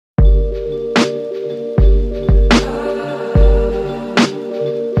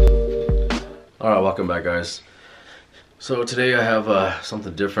welcome back, guys. So today I have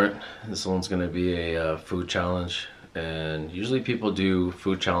something different. This one's going to be a food challenge, and usually people do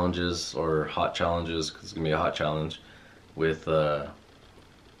food challenges or hot challenges, because it's going to be a hot challenge with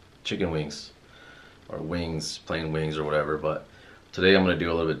chicken wings or wings, plain wings or whatever. But today I'm going to do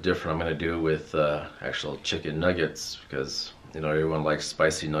a little bit different. I'm going to do it with actual chicken nuggets, because you know everyone likes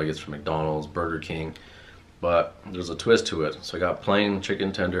spicy nuggets from McDonald's, Burger King, but there's a twist to it. So I got plain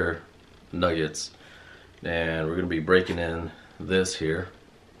chicken tender nuggets, and we're going to be breaking in this here.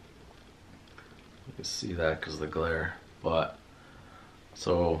 You can see that because of the glare. But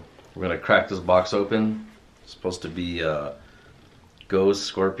so we're going to crack this box open. It's supposed to be Ghost,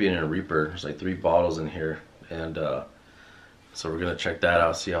 Scorpion, and Reaper. There's like 3 bottles in here, and so we're going to check that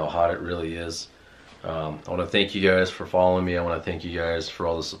out, see how hot it really is. I want to thank you guys for following me. I want to thank you guys for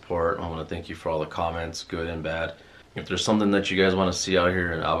all the support. I want to thank you for all the comments, good and bad. If there's something that you guys want to see out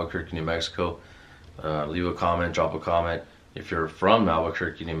here in Albuquerque, New Mexico, leave a comment, drop a comment. If you're from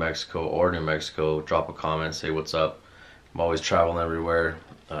Albuquerque, New Mexico or New Mexico, drop a comment, say what's up. I'm always traveling everywhere.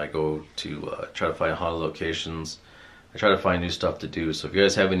 I go to try to find haunted locations. I try to find new stuff to do. So if you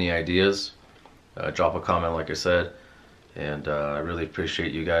guys have any ideas, drop a comment like I said, and I really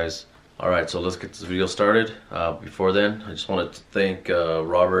appreciate you guys. Alright, so let's get this video started. Before then, I just wanted to thank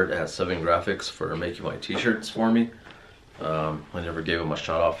Robert at 7 Graphics for making my t-shirts for me. I never gave him a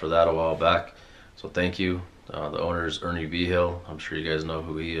shout out for that a while back, so thank you. The owner is Ernie Vigil. I'm sure you guys know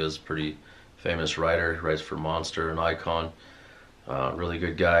who he is. Pretty famous writer. He writes for Monster and Icon. Really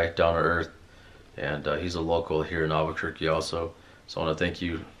good guy, down to earth, and he's a local here in Albuquerque also. So I want to thank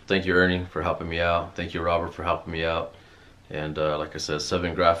you Ernie for helping me out. Thank you Robert for helping me out. And like I said,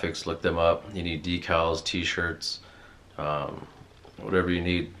 7 Graphics, look them up. You need decals, t-shirts, whatever you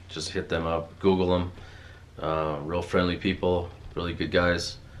need, just hit them up, Google them. Real friendly people, really good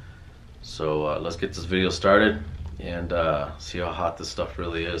guys. So let's get this video started and see how hot this stuff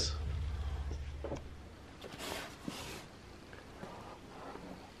really is.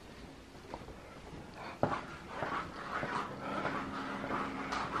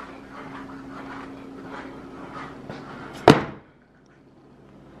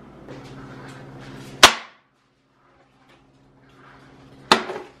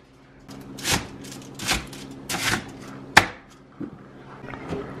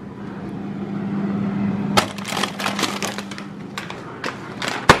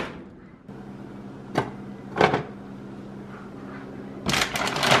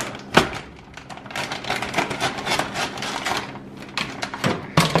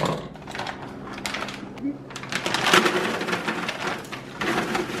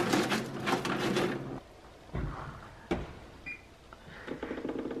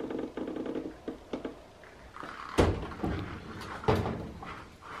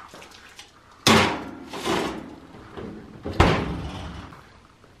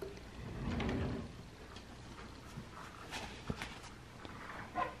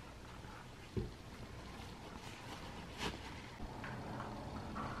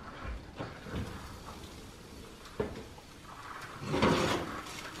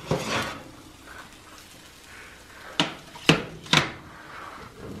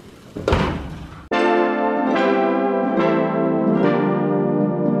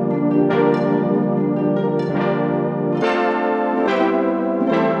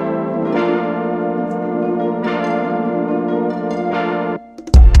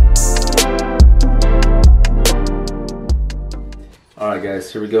 Alright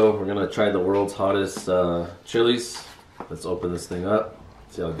guys, here we go. We're gonna try the world's hottest chilies. Let's open this thing up,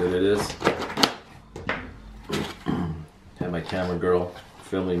 see how good it is. Have my camera girl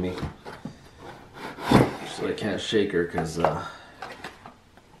filming me, so I can't shake her because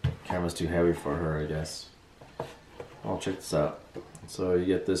camera's too heavy for her, I guess. I'll check this out. So you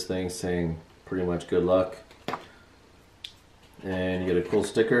get this thing saying pretty much good luck, and you get a cool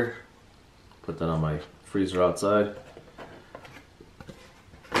sticker. Put that on my freezer outside.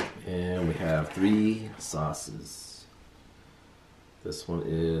 And we have 3 sauces. This one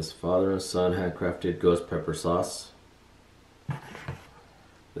is Father and Son handcrafted ghost pepper sauce.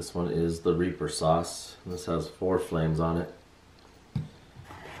 This one is the Reaper sauce. This has 4 flames on it.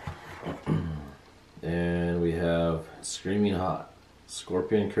 And we have Screaming Hot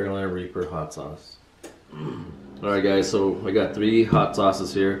Scorpion Carolina Reaper hot sauce. Alright guys, so I got 3 hot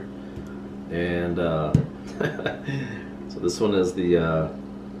sauces here. And so this one is the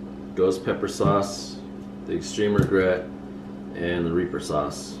Ghost pepper sauce, the Extreme Regret, and the Reaper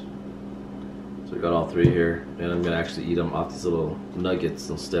sauce. So we got all 3 here, and I'm gonna actually eat them off these little nuggets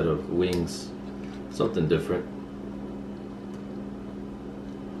instead of wings. Something different.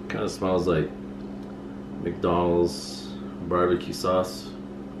 Kind of smells like McDonald's barbecue sauce.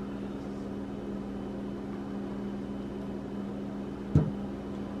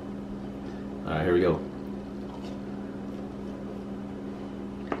 Alright, here we go.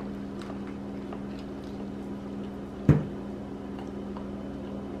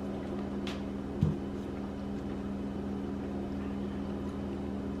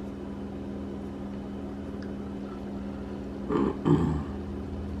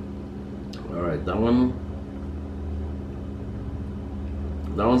 Alright, that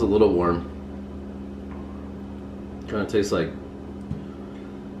one's a little warm. Kind of tastes like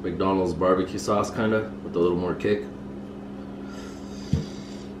McDonald's barbecue sauce, kind of, with a little more kick.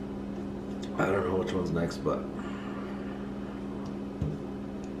 I don't know which one's next, but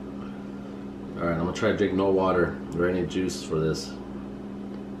alright, I'm gonna try to drink no water or any juice for this.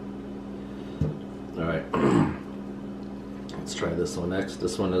 Alright. Let's try this one next.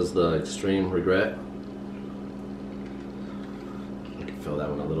 This one is the Extreme Regret. I can fill that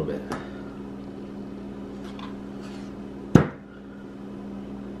one a little bit.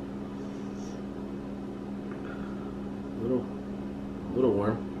 A little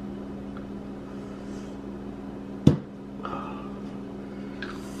warm.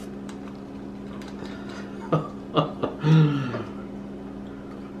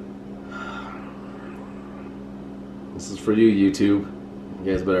 This is for you, YouTube.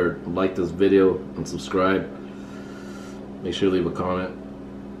 You guys better like this video and subscribe. Make sure to leave a comment.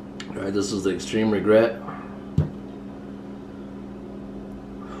 Alright, this is the Extreme Regret.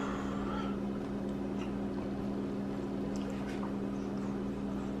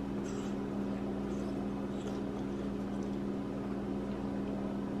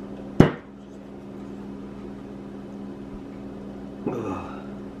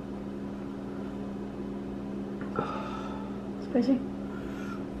 Spicy?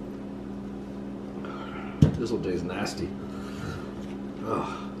 This one tastes nasty.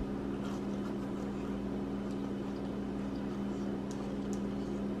 Ugh.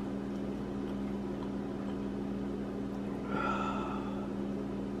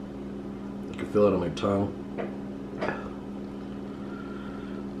 I can feel it on my tongue.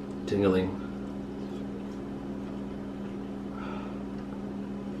 Tingling.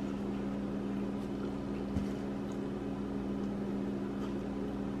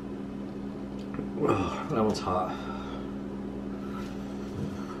 Oh, that one's hot.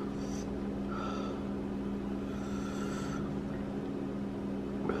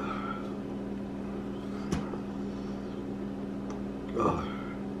 Oh.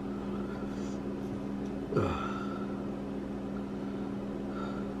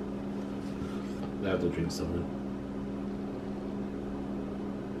 I have to drink something.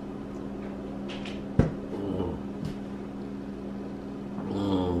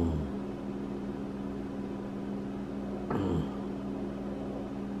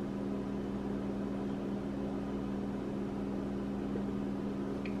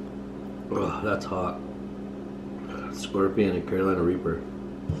 Oh, that's hot. Scorpion and Carolina Reaper.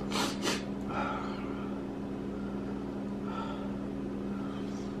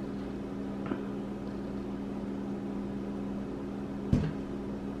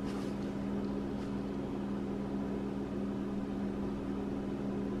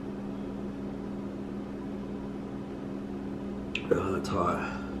 Oh, that's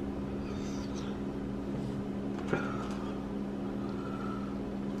hot.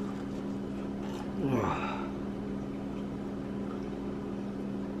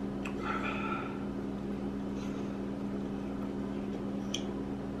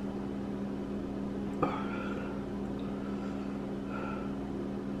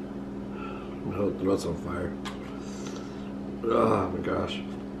 My whole throat's on fire. Oh my gosh.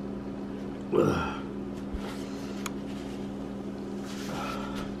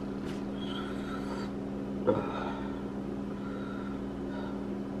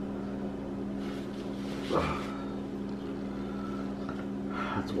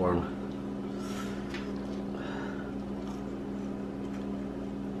 That's warm.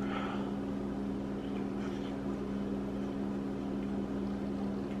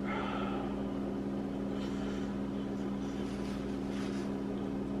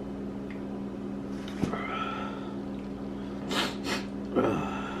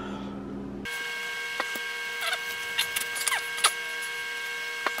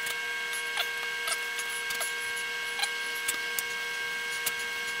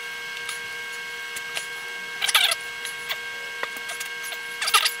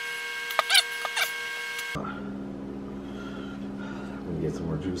 Get some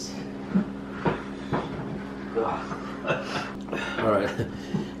more juice. Alright,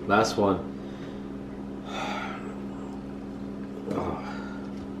 last one.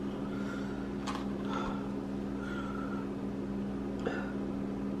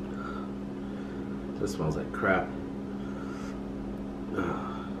 This smells like crap. You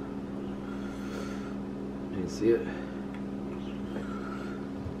can see it.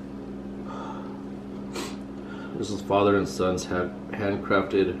 This is father and son's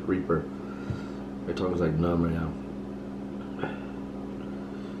handcrafted Reaper. My tongue's like numb right now.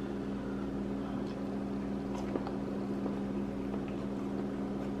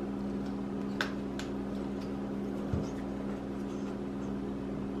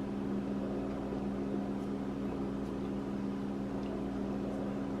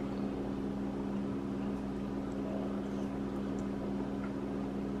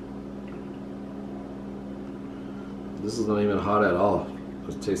 This is not even hot at all.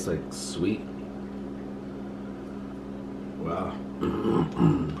 It tastes like sweet. Wow.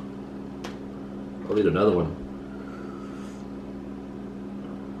 I'll eat another one.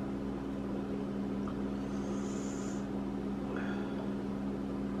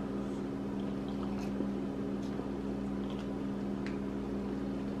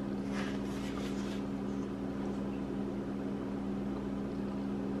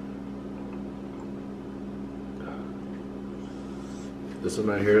 This one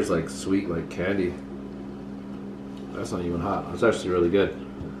right here is like sweet, like candy. That's not even hot. That's actually really good.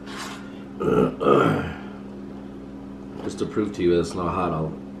 Just to prove to you that it's not hot,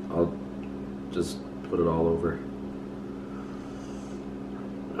 I'll just put it all over.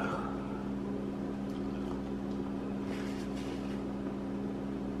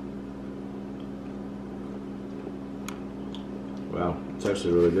 Wow, it's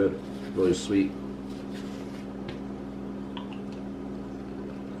actually really good. Really sweet.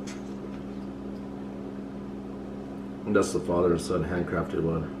 And that's the father and son handcrafted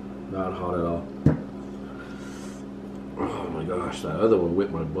one. Not hot at all. Oh my gosh, that other one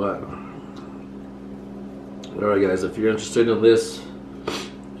whipped my butt. Alright guys, if you're interested in this,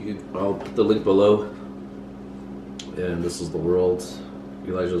 I'll put the link below. And this is the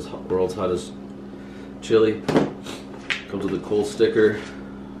Elijah's world's hottest chili. Comes with a cool sticker.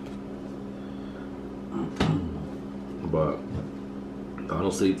 But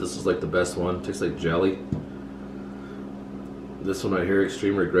honestly, this is like the best one. Tastes like jelly. This one right here,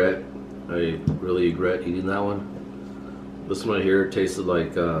 extreme regret. I really regret eating that one. This one right here tasted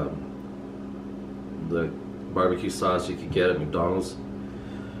like the barbecue sauce you could get at McDonald's,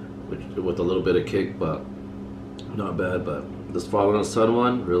 with a little bit of kick, but not bad. But this Father and Son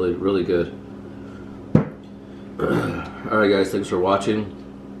one, really, really good. Alright guys, thanks for watching.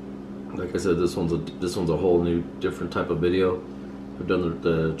 Like I said, this one's a whole new, different type of video. I've done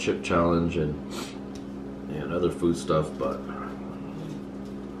the chip challenge and other food stuff, but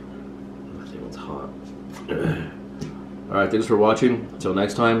I think it's hot. Alright, thanks for watching. Until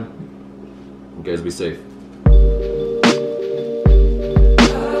next time, you guys be safe.